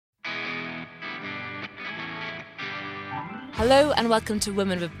Hello and welcome to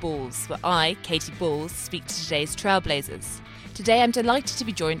Women with Balls, where I, Katie Balls, speak to today's trailblazers. Today I'm delighted to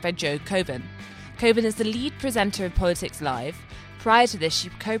be joined by Jo Coburn. Coburn is the lead presenter of Politics Live. Prior to this, she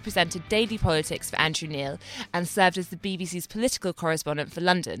co-presented Daily Politics for Andrew Neil and served as the BBC's political correspondent for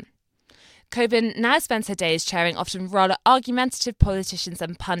London. Coburn now spends her days chairing often rather argumentative politicians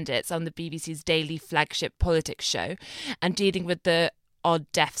and pundits on the BBC's daily flagship politics show and dealing with the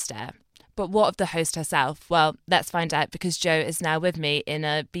odd death stare. But what of the host herself? Well, let's find out, because Jo is now with me in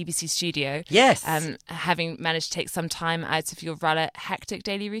a BBC studio. Yes. Having managed to take some time out of your rather hectic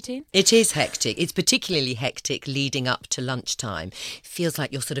daily routine. It is hectic. It's particularly hectic leading up to lunchtime. It feels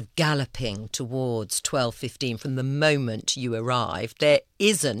like you're sort of galloping towards 12:15 from the moment you arrive. There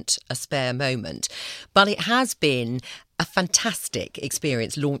isn't a spare moment. But it has been a fantastic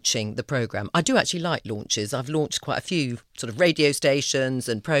experience launching the programme. I do actually like launches. I've launched quite a few sort of radio stations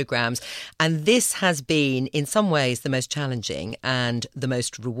and programmes, and this has been in some ways the most challenging and the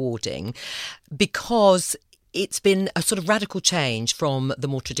most rewarding, because it's been a sort of radical change from the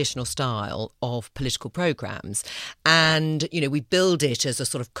more traditional style of political programmes. And, you know, we build it as a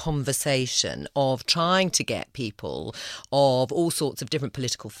sort of conversation of trying to get people of all sorts of different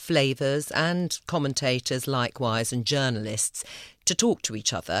political flavours and commentators likewise and journalists to talk to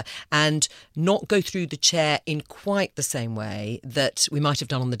each other and not go through the chair in quite the same way that we might have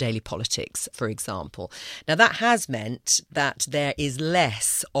done on the Daily Politics, for example. Now, that has meant that there is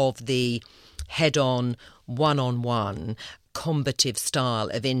less of the head-on, one-on-one, combative style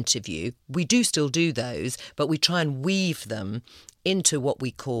of interview. We do still do those, but we try and weave them into what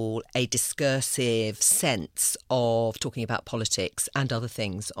we call a discursive sense of talking about politics and other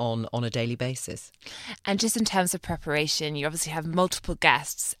things on a daily basis. And just in terms of preparation, you obviously have multiple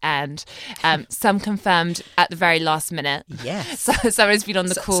guests and some confirmed at the very last minute. Yes. So someone's been on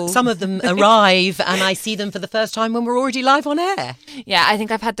the call. Some of them arrive and I see them for the first time when we're already live on air. Yeah, I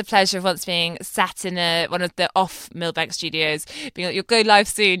think I've had the pleasure of once being sat in one of the off Millbank studios, being like, you'll go live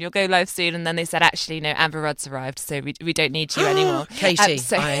soon, and then they said, actually, no, Amber Rudd's arrived, so we don't need you anymore. Katie,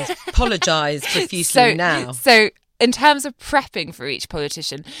 I apologise profusely now. So in terms of prepping for each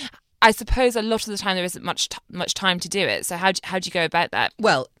politician, I suppose a lot of the time there isn't much time to do it. So how do you go about that?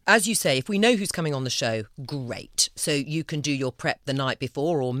 Well, as you say, if we know who's coming on the show, great. So you can do your prep the night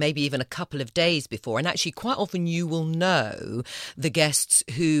before or maybe even a couple of days before. And actually, quite often you will know the guests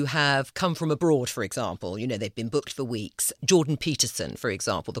who have come from abroad, for example. You know, they've been booked for weeks. Jordan Peterson, for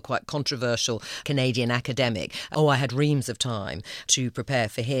example, the quite controversial Canadian academic. Oh, I had reams of time to prepare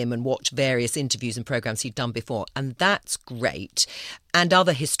for him and watch various interviews and programmes he'd done before. And that's great. And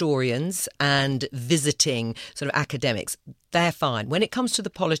other historians and visiting sort of academics, they're fine. When it comes to the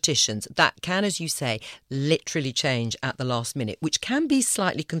politicians, that can, as you say, literally change at the last minute, which can be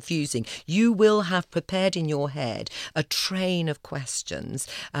slightly confusing. You will have prepared in your head a train of questions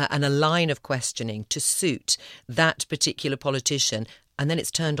and a line of questioning to suit that particular politician. And then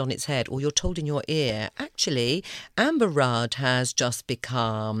it's turned on its head, or you're told in your ear, actually, Amber Rudd has just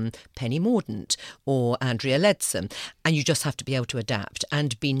become Penny Mordaunt or Andrea Leadsom. And you just have to be able to adapt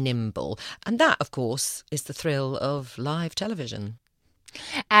and be nimble. And that, of course, is the thrill of live television.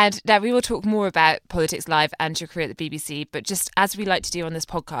 And now we will talk more about Politics Live and your career at the BBC, but just as we like to do on this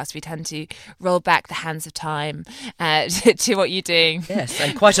podcast, we tend to roll back the hands of time to what you're doing. Yes,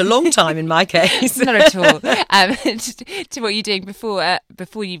 and quite a long time in my case. Not at all. To what you're doing before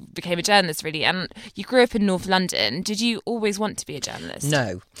you became a journalist, really. And you grew up in North London. Did you always want to be a journalist?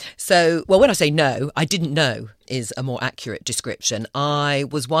 No. So, well, when I say no, I didn't know is a more accurate description. I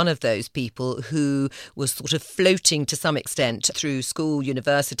was one of those people who was sort of floating to some extent through school,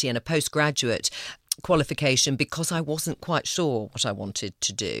 university and a postgraduate qualification because I wasn't quite sure what I wanted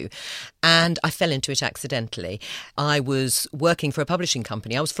to do. And I fell into it accidentally. I was working for a publishing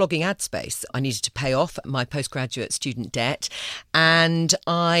company. I was flogging ad space. I needed to pay off my postgraduate student debt. And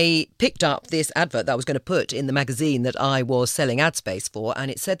I picked up this advert that I was going to put in the magazine that I was selling ad space for. And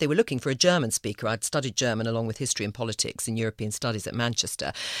it said they were looking for a German speaker. I'd studied German along with history and politics and European studies at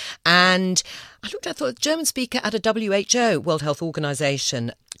Manchester. And I thought, German speaker at a WHO, World Health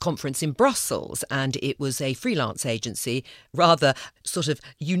Organization conference in Brussels, and it was a freelance agency, rather sort of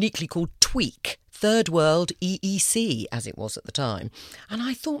uniquely called Tweak, Third World EEC, as it was at the time. And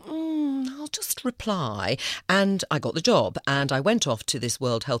I thought, I'll just reply. And I got the job, and I went off to this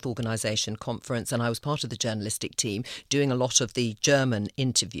World Health Organization conference, and I was part of the journalistic team, doing a lot of the German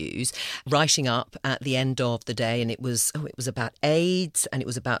interviews, writing up at the end of the day, and it was about AIDS, and it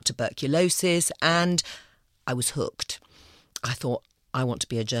was about tuberculosis, and I was hooked. I thought, I want to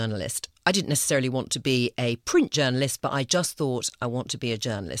be a journalist. I didn't necessarily want to be a print journalist, but I just thought I want to be a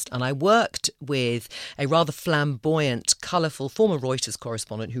journalist. And I worked with a rather flamboyant, colourful former Reuters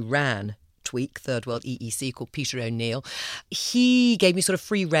correspondent who ran Tweak, Third World EEC, called Peter O'Neill. He gave me sort of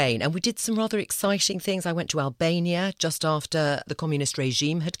free rein, and we did some rather exciting things. I went to Albania just after the communist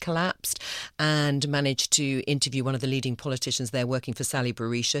regime had collapsed and managed to interview one of the leading politicians there working for Sali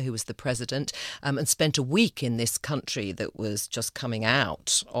Berisha, who was the president, and spent a week in this country that was just coming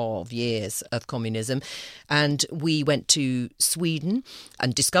out of years of communism. And we went to Sweden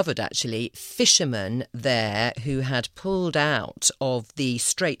and discovered, actually, fishermen there who had pulled out of the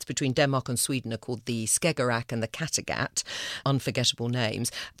straits between Denmark and Sweden are called the Skagerrak and the Kattegat, unforgettable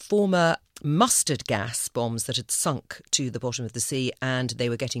names, former mustard gas bombs that had sunk to the bottom of the sea, and they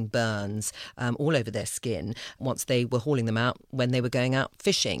were getting burns all over their skin once they were hauling them out when they were going out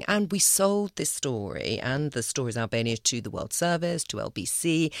fishing. And we sold this story and the stories of Albania to the World Service, to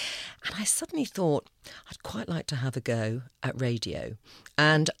LBC, and I suddenly thought I'd quite like to have a go at radio.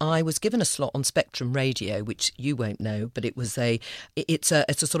 And I was given a slot on Spectrum Radio, which you won't know, but it's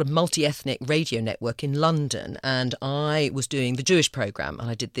a sort of multi-ethnic radio network in London. And I was doing the Jewish programme, and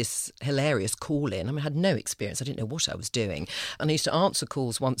I did this hilarious call-in. I mean, I had no experience. I didn't know what I was doing. And I used to answer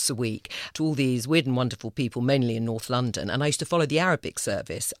calls once a week to all these weird and wonderful people, mainly in North London. And I used to follow the Arabic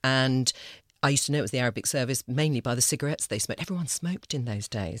service, and I used to know it was the Arabic service mainly by the cigarettes they smoked. Everyone smoked in those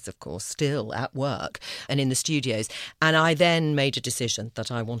days, of course, still at work and in the studios. And I then made a decision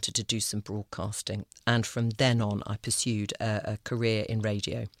that I wanted to do some broadcasting. And from then on, I pursued a career in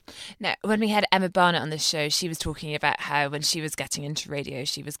radio. Now, when we had Emma Barnett on the show, she was talking about how when she was getting into radio,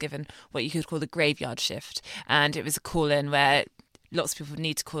 she was given what you could call the graveyard shift. And it was a call-in where lots of people would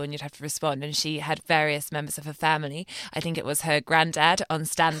need to call and you'd have to respond. And she had various members of her family. I think it was her granddad on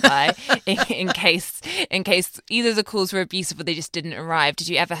standby in case either the calls were abusive or they just didn't arrive. Did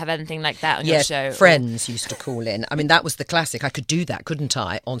you ever have anything like that on your show? Yes, friends used to call in. I mean, that was the classic. I could do that, couldn't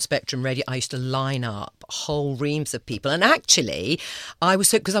I? On Spectrum Radio, I used to line up whole reams of people. And actually,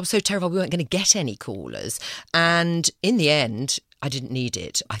 because I was so terrified we weren't going to get any callers. And in the end, I didn't need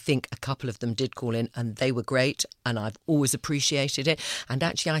it. I think a couple of them did call in and they were great and I've always appreciated it. And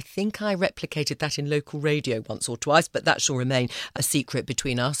actually, I think I replicated that in local radio once or twice, but that shall remain a secret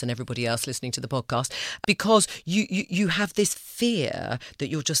between us and everybody else listening to the podcast, because you have this fear that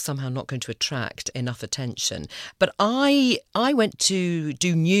you're just somehow not going to attract enough attention. But I went to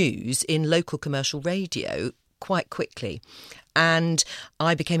do news in local commercial radio quite quickly, and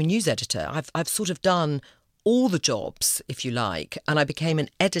I became a news editor. I've sort of done all the jobs, if you like, and I became an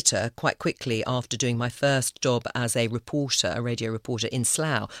editor quite quickly after doing my first job as a reporter, a radio reporter in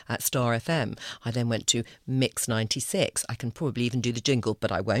Slough at Star FM. I then went to Mix 96. I can probably even do the jingle,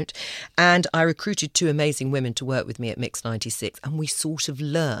 but I won't. And I recruited two amazing women to work with me at Mix 96, and we sort of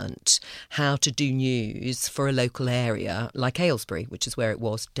learnt how to do news for a local area like Aylesbury, which is where it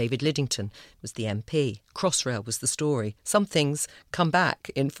was. David Liddington was the MP. Crossrail was the story. Some things come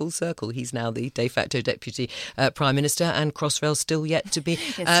back in full circle. He's now the de facto deputy Prime Minister, and Crossrail's still yet to be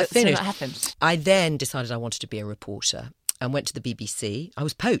finished. What happened? I then decided I wanted to be a reporter and went to the BBC. I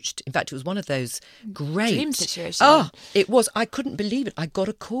was poached. In fact, it was one of those great dream situations. Oh, it was. I couldn't believe it. I got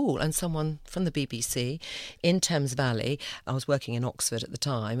a call, and someone from the BBC in Thames Valley, I was working in Oxford at the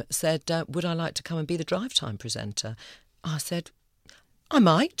time, said, would I like to come and be the drive time presenter? I said, I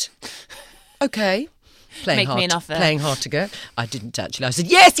might. Okay. Make me an offer. Playing hard to get. I didn't actually. I said,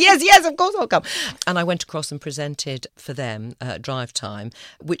 yes, of course I'll come. And I went across and presented for them Drive Time,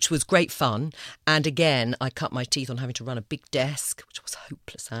 which was great fun. And again, I cut my teeth on having to run a big desk, which I was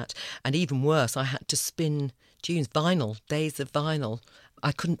hopeless at. And even worse, I had to spin tunes, days of vinyl.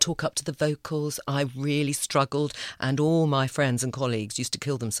 I couldn't talk up to the vocals. I really struggled, and all my friends and colleagues used to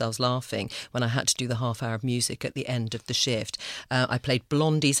kill themselves laughing when I had to do the half hour of music at the end of the shift. I played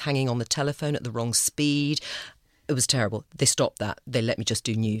Blondies hanging on the telephone at the wrong speed. It was terrible. They stopped that. They let me just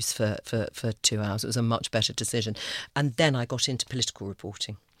do news for 2 hours. It was a much better decision. And then I got into political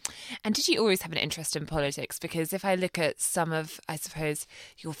reporting. And did you always have an interest in politics? Because if I look at some of, I suppose,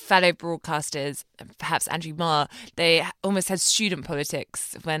 your fellow broadcasters, perhaps Andrew Marr, they almost had student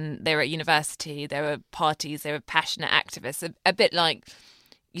politics when they were at university. There were parties, they were passionate activists, a bit like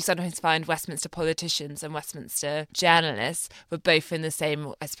you sometimes find Westminster politicians and Westminster journalists were both in the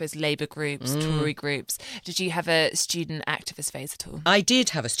same, I suppose, Labour groups, Tory groups. Did you have a student activist phase at all? I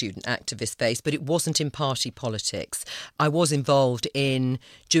did have a student activist phase, but it wasn't in party politics. I was involved in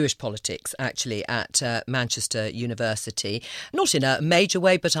Jewish politics, actually, at Manchester University. Not in a major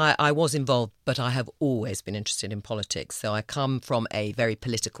way, but I was involved but I have always been interested in politics. So I come from a very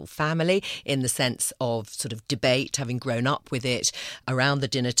political family in the sense of sort of debate, having grown up with it around the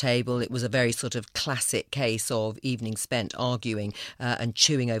dinner table. It was a very sort of classic case of evenings spent arguing and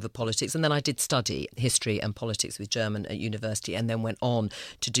chewing over politics. And then I did study history and politics with German at university, and then went on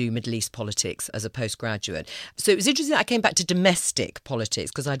to do Middle East politics as a postgraduate. So it was interesting that I came back to domestic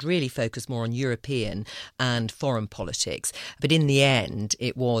politics because I'd really focused more on European and foreign politics. But in the end,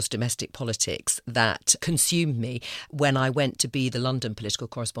 it was domestic politics that consumed me when I went to be the London political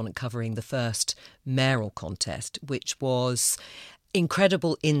correspondent covering the first mayoral contest, which was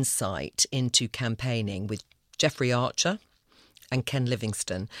incredible insight into campaigning with Jeffrey Archer and Ken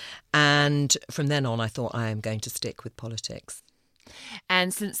Livingstone. And from then on, I thought I am going to stick with politics.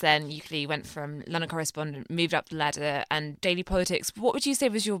 And since then, you went from London correspondent, moved up the ladder, and daily politics. What would you say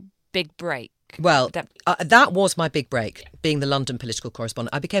was your big break? Well, that was my big break, being the London political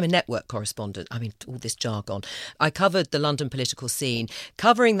correspondent. I became a network correspondent. I mean, all this jargon. I covered the London political scene.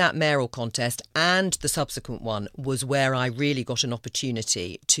 Covering that mayoral contest and the subsequent one was where I really got an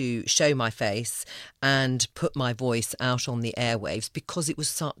opportunity to show my face and put my voice out on the airwaves, because it was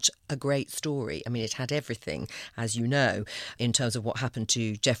such a great story. I mean, it had everything, as you know, in terms of what happened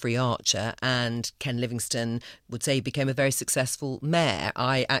to Jeffrey Archer, and Ken Livingstone would say he became a very successful mayor.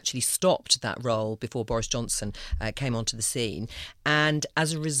 I actually stopped that role before Boris Johnson came onto the scene. And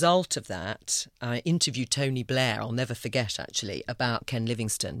as a result of that, I interviewed Tony Blair, I'll never forget actually, about Ken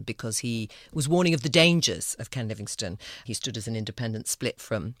Livingstone, because he was warning of the dangers of Ken Livingstone. He stood as an independent split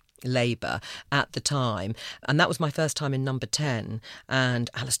from Labour at the time. And that was my first time in Number 10.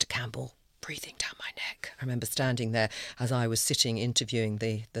 And Alistair Campbell breathing down my neck. I remember standing there as I was sitting interviewing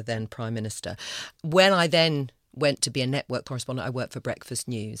the then Prime Minister. When I then went to be a network correspondent, I worked for Breakfast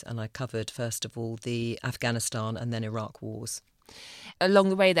News, and I covered, first of all, the Afghanistan and then Iraq wars. Along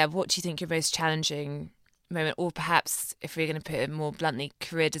the way there, what do you think your most challenging moment, or perhaps, if we're going to put it more bluntly,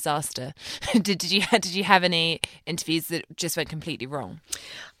 career disaster? did you have any interviews that just went completely wrong?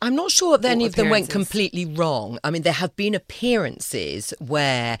 I'm not sure if any of them went completely wrong. I mean, there have been appearances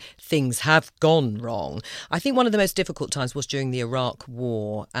where things have gone wrong. I think one of the most difficult times was during the Iraq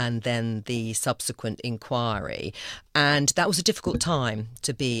war and then the subsequent inquiry. And that was a difficult time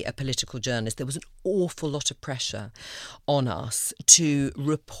to be a political journalist. There was an awful lot of pressure on us to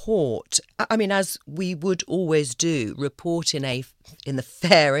report, I mean, as we would always do, report in the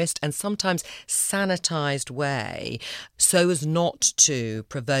fairest and sometimes sanitised way, so as not to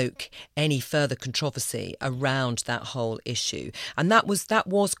provoke any further controversy around that whole issue. And that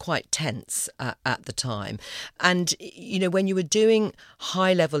was quite tense at the time. And, you know, when you were doing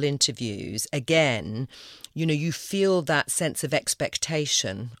high-level interviews, again, you know, you feel that sense of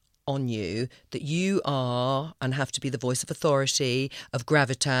expectation on you that you are and have to be the voice of authority, of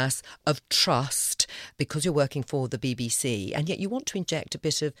gravitas, of trust, because you're working for the BBC, and yet you want to inject a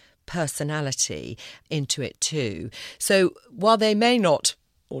bit of personality into it too. So while they may not,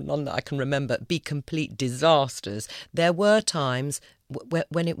 or none that I can remember, be complete disasters, there were times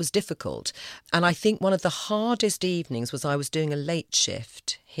when it was difficult. And I think one of the hardest evenings was I was doing a late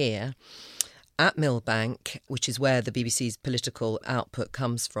shift here at Millbank, which is where the BBC's political output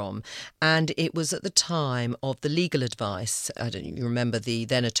comes from. And it was at the time of the legal advice. I don't know if you remember, the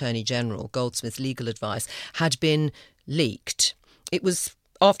then Attorney General, Goldsmith's legal advice, had been leaked. It was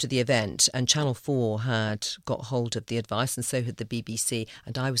after the event, and Channel 4 had got hold of the advice, and so had the BBC.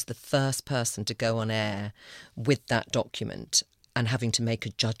 And I was the first person to go on air with that document and having to make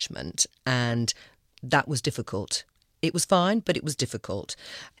a judgment. And that was difficult. It was fine, but it was difficult.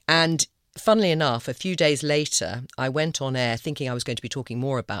 And funnily enough, a few days later, I went on air thinking I was going to be talking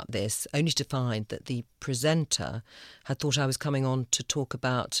more about this, only to find that the presenter had thought I was coming on to talk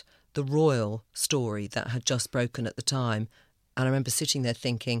about the royal story that had just broken at the time. And I remember sitting there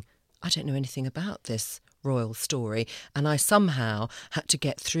thinking, I don't know anything about this royal story. And I somehow had to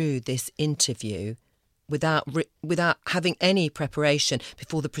get through this interview without having any preparation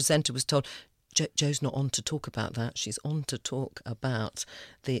before the presenter was told, Jo's not on to talk about that. She's on to talk about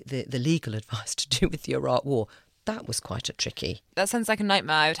the legal advice to do with the Iraq war. That was quite a tricky. That sounds like a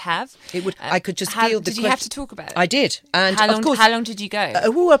nightmare I would have. It would. I could just feel the. Did you have to talk about it? I did, and of course, how long did you go?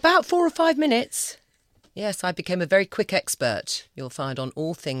 About 4 or 5 minutes. Yes, I became a very quick expert, you'll find, on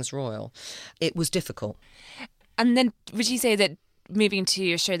all things royal. It was difficult. And then, would you say that moving to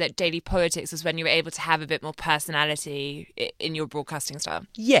your show, that Daily Politics, was when you were able to have a bit more personality in your broadcasting style?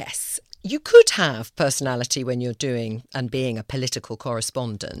 Yes. You could have personality when you're doing and being a political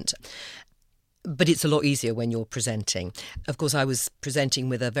correspondent, but it's a lot easier when you're presenting. Of course, I was presenting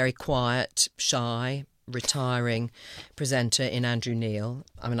with a very quiet, shy, retiring presenter in Andrew Neil.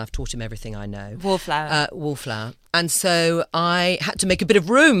 I mean, I've taught him everything I know. Wallflower. And so I had to make a bit of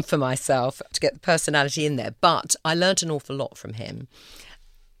room for myself to get the personality in there. But I learnt an awful lot from him.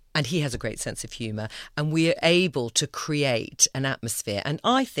 And he has a great sense of humour. And we are able to create an atmosphere. And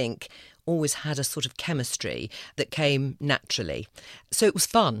I think always had a sort of chemistry that came naturally. So it was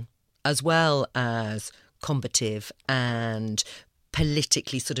fun as well as combative and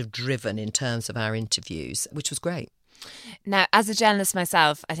politically sort of driven in terms of our interviews, which was great. Now, as a journalist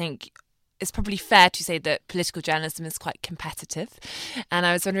myself, I think it's probably fair to say that political journalism is quite competitive. And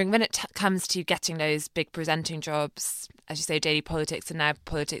I was wondering, when it comes to getting those big presenting jobs, as you say, Daily Politics and now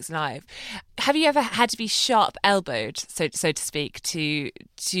Politics Live, have you ever had to be sharp-elbowed, so to speak, to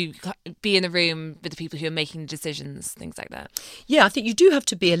be in the room with the people who are making decisions, things like that? Yeah, I think you do have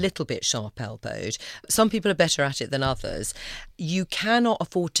to be a little bit sharp-elbowed. Some people are better at it than others. You cannot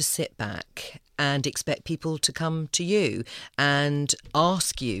afford to sit back and expect people to come to you and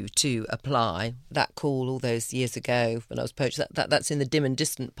ask you to apply. That call all those years ago when I was poached, that's in the dim and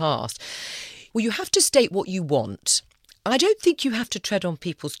distant past. Well, you have to state what you want. I don't think you have to tread on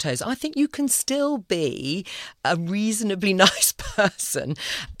people's toes. I think you can still be a reasonably nice person.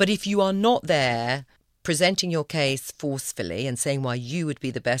 But if you are not there presenting your case forcefully and saying why you would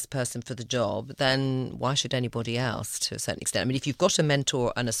be the best person for the job, then why should anybody else, to a certain extent? I mean, if you've got a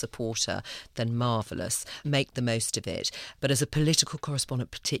mentor and a supporter, then marvellous. Make the most of it. But as a political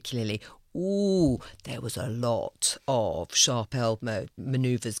correspondent particularly, there was a lot of sharp elbow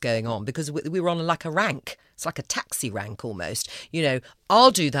manoeuvres going on because we were on like a rank. It's like a taxi rank almost. You know, I'll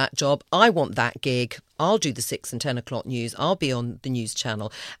do that job. I want that gig. I'll do the 6 and 10 o'clock news. I'll be on the news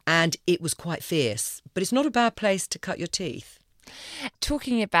channel. And it was quite fierce. But it's not a bad place to cut your teeth.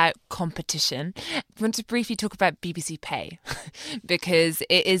 Talking about competition, I want to briefly talk about BBC Pay because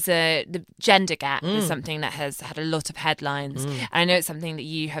it is the gender gap is something that has had a lot of headlines. And I know it's something that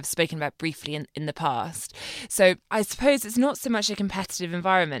you have spoken about briefly in the past. So I suppose it's not so much a competitive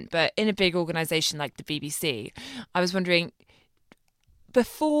environment, but in a big organisation like the BBC, I was wondering,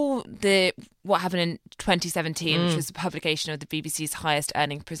 before what happened in 2017, which was the publication of the BBC's highest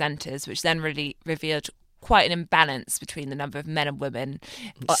earning presenters, which then really revealed quite an imbalance between the number of men and women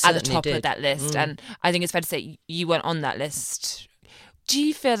at the top of that list. And I think it's fair to say you weren't on that list. Do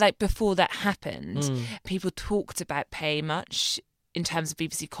you feel like before that happened, people talked about pay much in terms of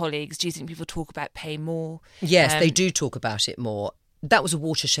BBC colleagues? Do you think people talk about pay more? Yes, they do talk about it more. That was a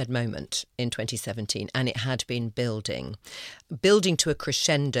watershed moment in 2017, and it had been building to a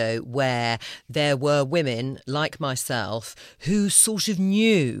crescendo where there were women like myself who sort of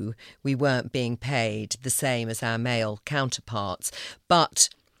knew we weren't being paid the same as our male counterparts, but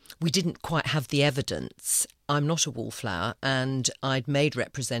we didn't quite have the evidence. I'm not a wallflower and I'd made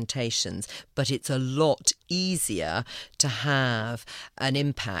representations, but it's a lot easier to have an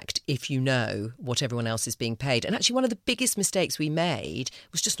impact if you know what everyone else is being paid. And actually one of the biggest mistakes we made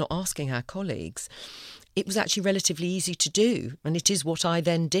was just not asking our colleagues. It was actually relatively easy to do, and it is what I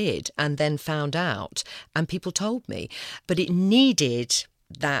then did and then found out, and people told me. But it needed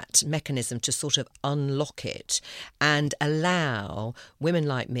that mechanism to sort of unlock it and allow women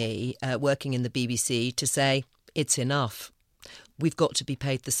like me working in the BBC to say, it's enough. We've got to be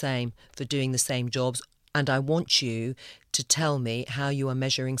paid the same for doing the same jobs. And I want you to tell me how you are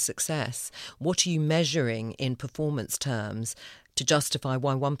measuring success. What are you measuring in performance terms to justify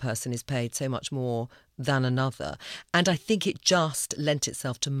why one person is paid so much more than another? And I think it just lent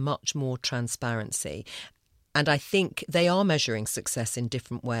itself to much more transparency. And I think they are measuring success in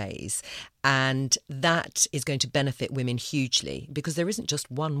different ways. And that is going to benefit women hugely because there isn't just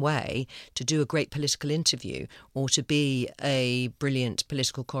one way to do a great political interview or to be a brilliant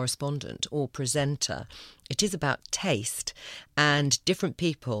political correspondent or presenter. It is about taste, and different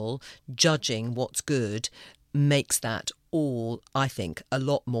people judging what's good makes that all, I think, a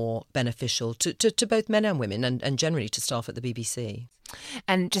lot more beneficial to both men and women and generally to staff at the BBC.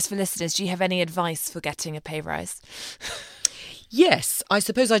 And just for listeners, do you have any advice for getting a pay rise? Yes, I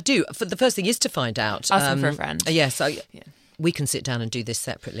suppose I do. The first thing is to find out. Asking for a friend. Yes, we can sit down and do this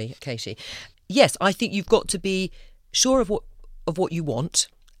separately, Katie. Yes, I think you've got to be sure of what you want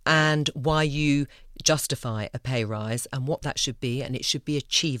and why you justify a pay rise and what that should be, and it should be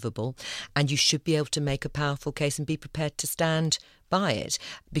achievable, and you should be able to make a powerful case and be prepared to stand by it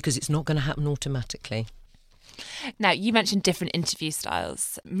because it's not going to happen automatically. Now, you mentioned different interview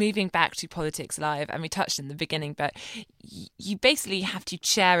styles. Moving back to Politics Live, and we touched in the beginning, but you basically have to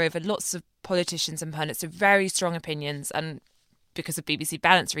chair over lots of politicians and pundits with very strong opinions, and because of BBC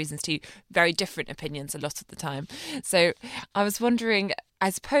Balance reasons too, very different opinions a lot of the time. So I was wondering, I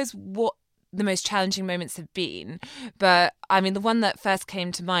suppose, what the most challenging moments have been. But I mean, the one that first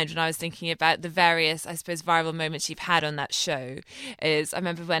came to mind when I was thinking about the various, I suppose, viral moments you've had on that show is I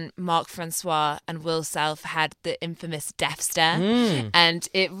remember when Marc Francois and Will Self had the infamous death stare. And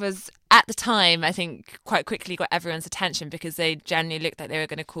it was, at the time, I think quite quickly got everyone's attention because they generally looked like they were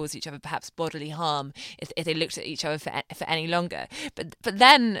going to cause each other perhaps bodily harm if they looked at each other for any longer. But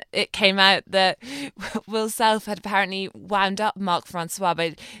then it came out that Will Self had apparently wound up Marc Francois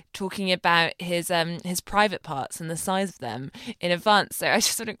by talking about his private parts and the size of them in advance. So I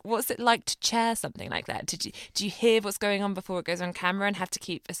just wondering, what's it like to chair something like that? Do you hear what's going on before it goes on camera and have to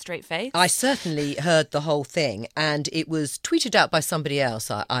keep a straight face? I certainly heard the whole thing, and it was tweeted out by somebody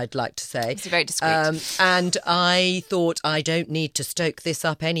else, I'd like to say. It's very discreet. And I thought, I don't need to stoke this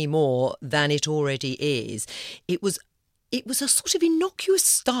up any more than it already is. It was a sort of innocuous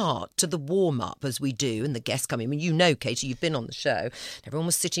start to the warm-up, as we do, and the guests come in. I mean, you know, Katie, you've been on the show. Everyone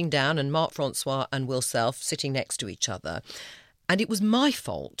was sitting down, and Marc Francois and Will Self sitting next to each other. And it was my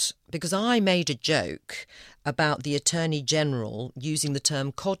fault because I made a joke about the Attorney General using the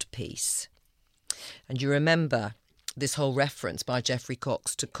term codpiece. And you remember this whole reference by Geoffrey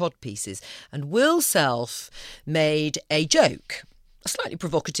Cox to codpieces. And Will Self made a joke, a slightly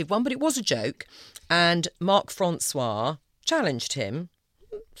provocative one, but it was a joke. And Marc Francois challenged him.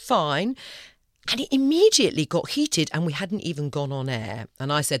 Fine. And it immediately got heated and we hadn't even gone on air.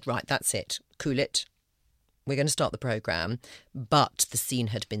 And I said, right, that's it. Cool it. We're going to start the programme. But the scene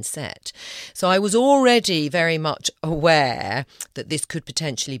had been set. So I was already very much aware that this could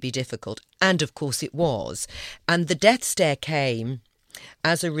potentially be difficult. And of course it was. And the death stare came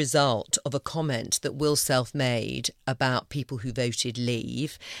as a result of a comment that Will Self made about people who voted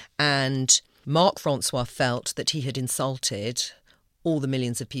Leave. And Marc Francois felt that he had insulted all the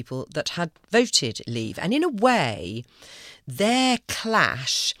millions of people that had voted Leave. And in a way, their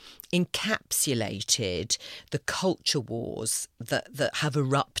clash encapsulated the culture wars that have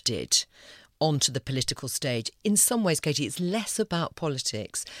erupted onto the political stage. In some ways, Katie, it's less about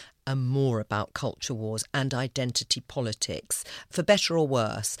politics and more about culture wars and identity politics, for better or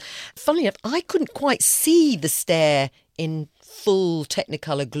worse. Funnily enough, I couldn't quite see the stare in full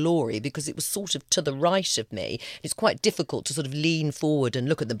Technicolor glory because it was sort of to the right of me. It's quite difficult to sort of lean forward and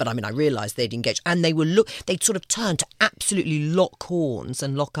look at them. But I mean, I realised they'd engaged and they'd sort of turned to absolutely lock horns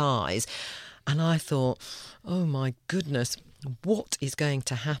and lock eyes. And I thought, oh my goodness, what is going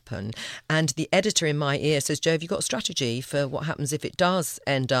to happen? And the editor in my ear says, Jo, have you got a strategy for what happens if it does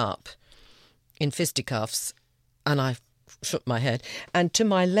end up in fisticuffs? And I shook my head. And to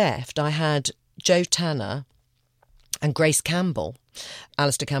my left, I had Jo Tanner and Grace Campbell,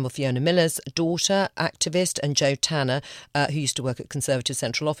 Alistair Campbell, Fiona Miller's daughter, activist, and Jo Tanner, who used to work at Conservative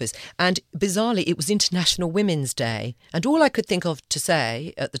Central Office. And bizarrely, it was International Women's Day. And all I could think of to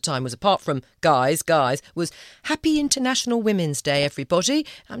say at the time was, apart from guys, was Happy International Women's Day, everybody.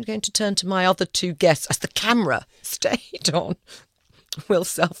 I'm going to turn to my other two guests as the camera stayed on Will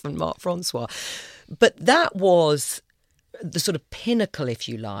Self and Marc Francois. But that was the sort of pinnacle, if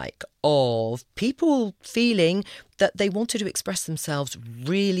you like, of people feeling that they wanted to express themselves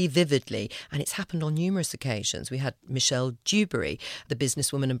really vividly. And it's happened on numerous occasions. We had Michelle Dewberry, the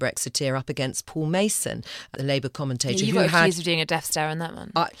businesswoman and Brexiteer, up against Paul Mason, the Labour commentator. You got accused of doing a death stare on that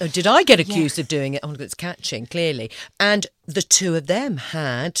one. Did I get accused of doing it? Oh, it's catching, clearly. And the two of them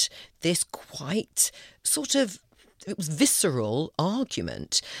had this quite sort of, it was visceral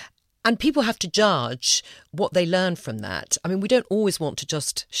argument. And people have to judge what they learn from that. I mean, we don't always want to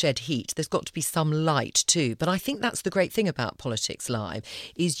just shed heat. There's got to be some light too. But I think that's the great thing about Politics Live,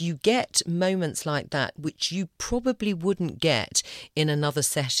 is you get moments like that which you probably wouldn't get in another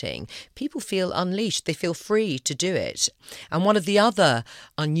setting. People feel unleashed. They feel free to do it. And one of the other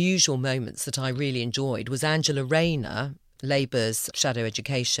unusual moments that I really enjoyed was Angela Rayner, Labour's Shadow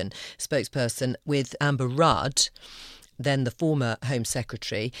Education spokesperson, with Amber Rudd, then the former Home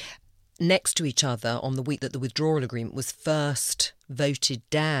Secretary, next to each other on the week that the withdrawal agreement was first voted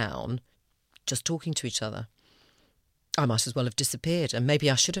down, just talking to each other. I might as well have disappeared, and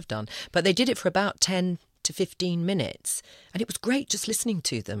maybe I should have done. But they did it for about 10 to 15 minutes, and it was great just listening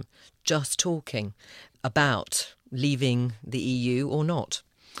to them, just talking about leaving the EU or not.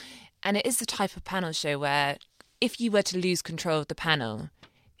 And it is the type of panel show where if you were to lose control of the panel,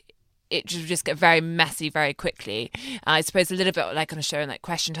 it would just get very messy very quickly. I suppose a little bit like on a show like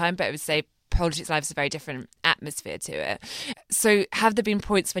Question Time, but I would say Politics Live is a very different atmosphere to it. So have there been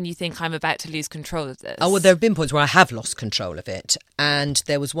points when you think I'm about to lose control of this? Oh, well, there have been points where I have lost control of it. And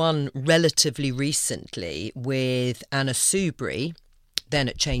there was one relatively recently with Anna Soubry, then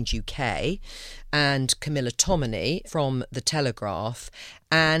at Change UK, and Camilla Tominey from The Telegraph.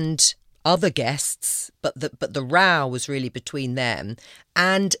 And other guests, but the row was really between them,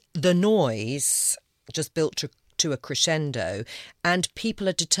 and the noise just built to a crescendo, and people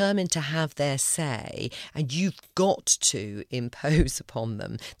are determined to have their say, and you've got to impose upon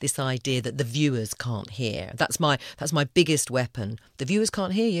them this idea that the viewers can't hear. That's my biggest weapon. The viewers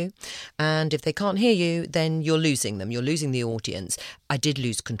can't hear you, and if they can't hear you, then you're losing them. You're losing the audience. I did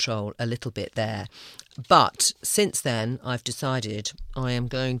lose control a little bit there, but since then I've decided I am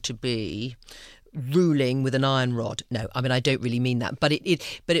going to be ruling with an iron rod. No, I mean, I don't really mean that,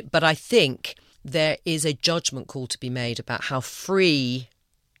 but I think there is a judgment call to be made about how free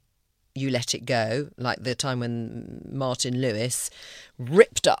you let it go, like the time when Martin Lewis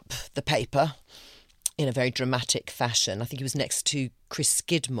ripped up the paper in a very dramatic fashion. I think he was next to Chris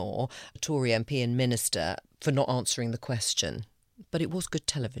Skidmore, a Tory MP and minister, for not answering the question. But it was good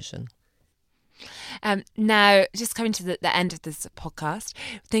television. Now, just coming to the end of this podcast,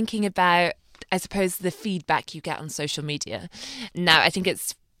 thinking about, I suppose, the feedback you get on social media. Now, I think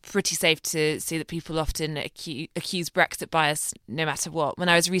it's pretty safe to see that people often accuse Brexit bias no matter what. When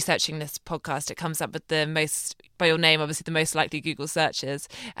I was researching this podcast, it comes up with the most, by your name, obviously the most likely Google searches,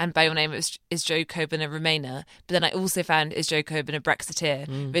 and by your name is Joe Coburn a Remainer? But then I also found, is Joe Coburn a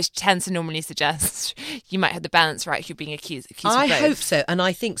Brexiteer? Which tends to normally suggest you might have the balance right if you're being accused I of both. hope so, and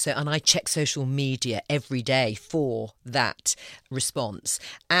I think so, and I check social media every day for that response.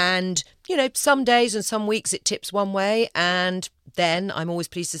 And, you know, some days and some weeks it tips one way, and then I'm always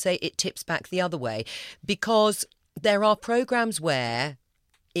pleased to say it tips back the other way, because there are programmes where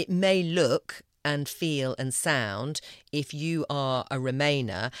it may look and feel and sound, if you are a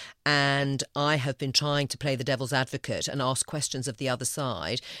Remainer, and I have been trying to play the devil's advocate and ask questions of the other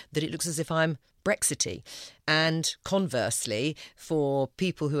side, that it looks as if I'm Brexity. And conversely, for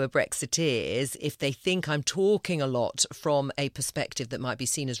people who are Brexiteers, if they think I'm talking a lot from a perspective that might be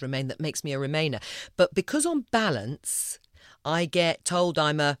seen as Remain, that makes me a Remainer. But because on balance, I get told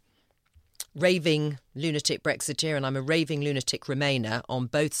I'm a raving lunatic Brexiteer and I'm a raving lunatic Remainer on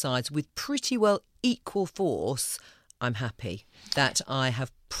both sides with pretty well equal force, I'm happy that I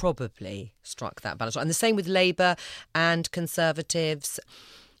have probably struck that balance. And the same with Labour and Conservatives,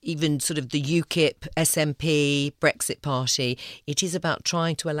 even sort of the UKIP, SNP, Brexit Party. It is about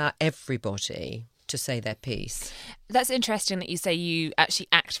trying to allow everybody to say their piece. That's interesting that you say you actually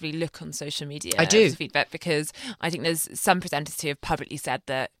actively look on social media. I do. For feedback, because I think there's some presenters who have publicly said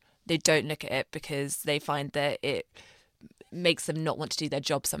that they don't look at it because they find that it makes them not want to do their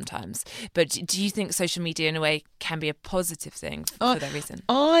job sometimes. But do you think social media in a way can be a positive thing for that reason?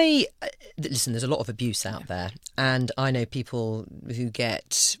 Listen, there's a lot of abuse out there, and I know people who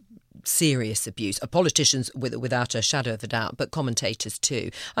get serious abuse, politicians without a shadow of a doubt, but commentators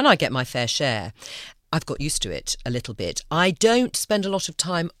too, and I get my fair share. I've got used to it a little bit. I don't spend a lot of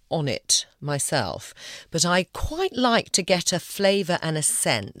time on it myself, but I quite like to get a flavour and a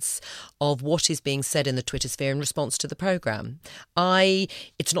sense of what is being said in the Twitter sphere in response to the programme.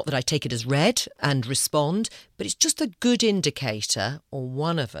 It's not that I take it as read and respond, but it's just a good indicator, or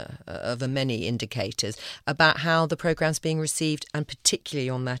one of a many indicators, about how the programme's being received, and particularly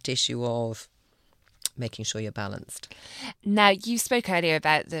on that issue of making sure you're balanced. Now, you spoke earlier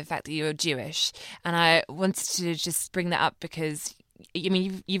about the fact that you're Jewish, and I wanted to just bring that up because, I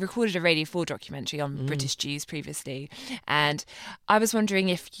mean, you recorded a Radio 4 documentary on British Jews previously, and I was wondering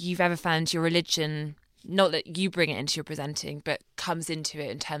if you've ever found your religion, not that you bring it into your presenting, but comes into it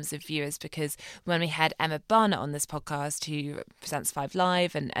in terms of viewers, because when we had Emma Barnett on this podcast, who presents 5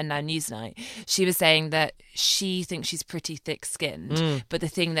 Live and now Newsnight, she was saying that she thinks she's pretty thick-skinned, but the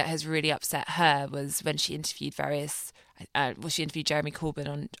thing that has really upset her was when she interviewed she interviewed Jeremy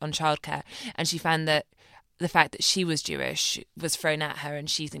Corbyn on childcare, and she found that the fact that she was Jewish was thrown at her, and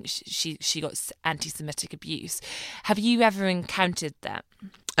she thinks she got anti-Semitic abuse. Have you ever encountered that?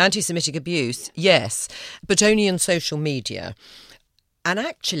 Anti-Semitic abuse, yes, but only on social media. And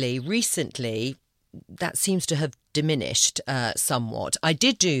actually, recently, that seems to have diminished somewhat. I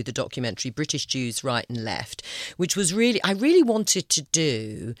did do the documentary British Jews Right and Left, which was I really wanted to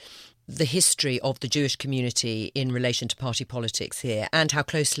do the history of the Jewish community in relation to party politics here, and how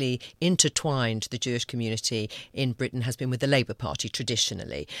closely intertwined the Jewish community in Britain has been with the Labour Party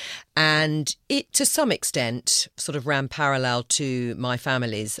traditionally. And it, to some extent, sort of ran parallel to my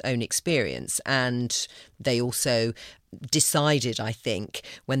family's own experience. And they also decided, I think,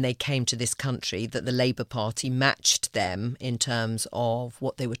 when they came to this country, that the Labour Party matched them in terms of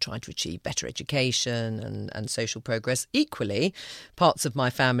what they were trying to achieve, better education and social progress. Equally, parts of my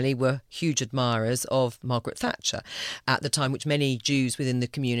family were huge admirers of Margaret Thatcher at the time, which many Jews within the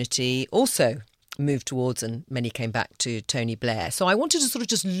community also moved towards, and many came back to Tony Blair. So I wanted to sort of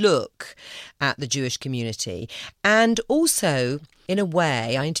just look at the Jewish community. And also, in a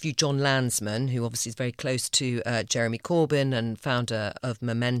way, I interviewed John Landsman, who obviously is very close to Jeremy Corbyn and founder of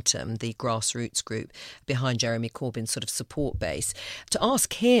Momentum, the grassroots group behind Jeremy Corbyn's sort of support base, to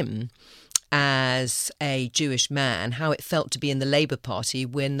ask him, as a Jewish man, how it felt to be in the Labour Party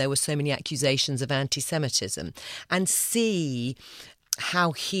when there were so many accusations of anti-Semitism, and see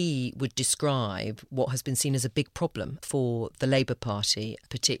how he would describe what has been seen as a big problem for the Labour Party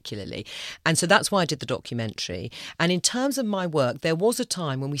particularly. And so that's why I did the documentary. And in terms of my work, there was a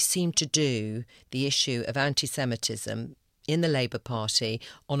time when we seemed to do the issue of anti-Semitism in the Labour Party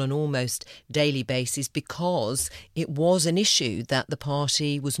on an almost daily basis, because it was an issue that the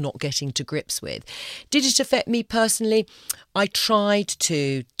party was not getting to grips with. Did it affect me personally? I tried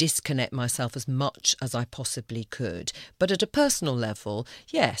to disconnect myself as much as I possibly could. But at a personal level,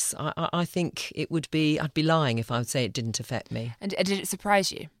 yes, I think I'd be lying if I would say it didn't affect me. And did it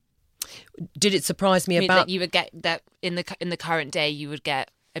surprise you? Did it surprise me about... that you would get that in the current day you would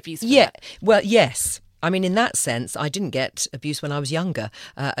get abuse for Yeah, that? well, yes. I mean, in that sense, I didn't get abuse when I was younger,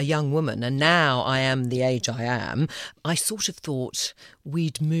 a young woman, and now I am the age I am. I sort of thought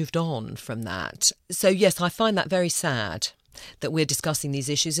we'd moved on from that. So, yes, I find that very sad that we're discussing these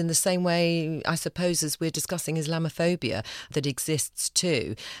issues in the same way, I suppose, as we're discussing Islamophobia that exists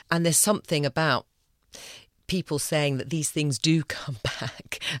too. And there's something about people saying that these things do come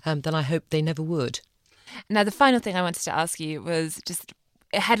back that I hope they never would. Now, the final thing I wanted to ask you was just...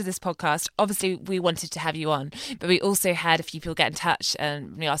 ahead of this podcast, obviously we wanted to have you on, but we also had a few people get in touch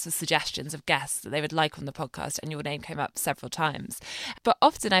and we asked for suggestions of guests that they would like on the podcast, and your name came up several times. But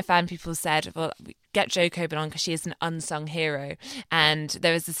often I found people said, well, get Jo Coburn on because she is an unsung hero. And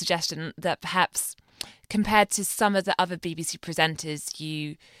there was a suggestion that perhaps compared to some of the other BBC presenters,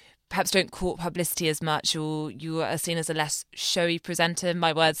 you perhaps don't court publicity as much, or you are seen as a less showy presenter.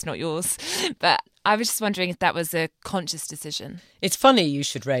 My words, not yours. But I was just wondering if that was a conscious decision. It's funny you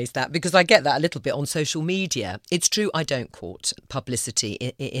should raise that, because I get that a little bit on social media. It's true, I don't court publicity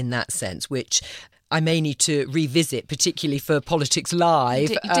in that sense, which I may need to revisit, particularly for Politics Live.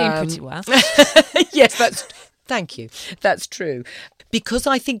 You're doing pretty well. Yes, thank you. That's true. Because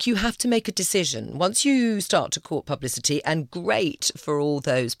I think you have to make a decision. Once you start to court publicity, and great for all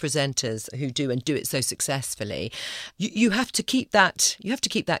those presenters who do and do it so successfully, you have to keep that. You have to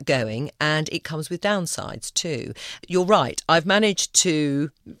keep that going, and it comes with downsides too. You're right. I've managed to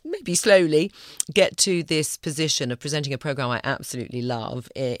maybe slowly get to this position of presenting a programme I absolutely love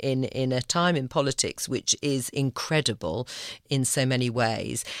in a time in politics which is incredible in so many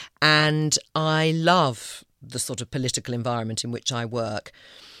ways, and I love the sort of political environment in which I work.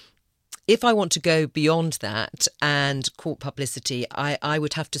 If I want to go beyond that and court publicity, I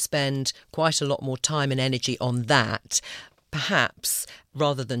would have to spend quite a lot more time and energy on that, perhaps,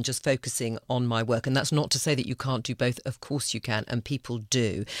 rather than just focusing on my work. And that's not to say that you can't do both. Of course you can, and people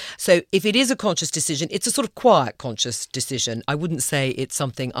do. So if it is a conscious decision, it's a sort of quiet conscious decision. I wouldn't say it's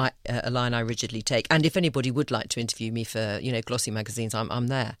something a line I rigidly take. And if anybody would like to interview me for, glossy magazines, I'm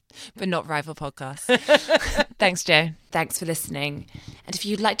there. But not rival podcasts. Thanks, Jo. Thanks for listening. And if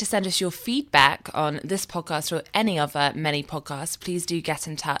you'd like to send us your feedback on this podcast or any other many podcasts, please do get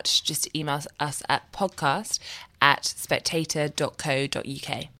in touch. Just email us at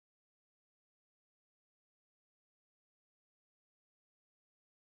podcast@spectator.co.uk.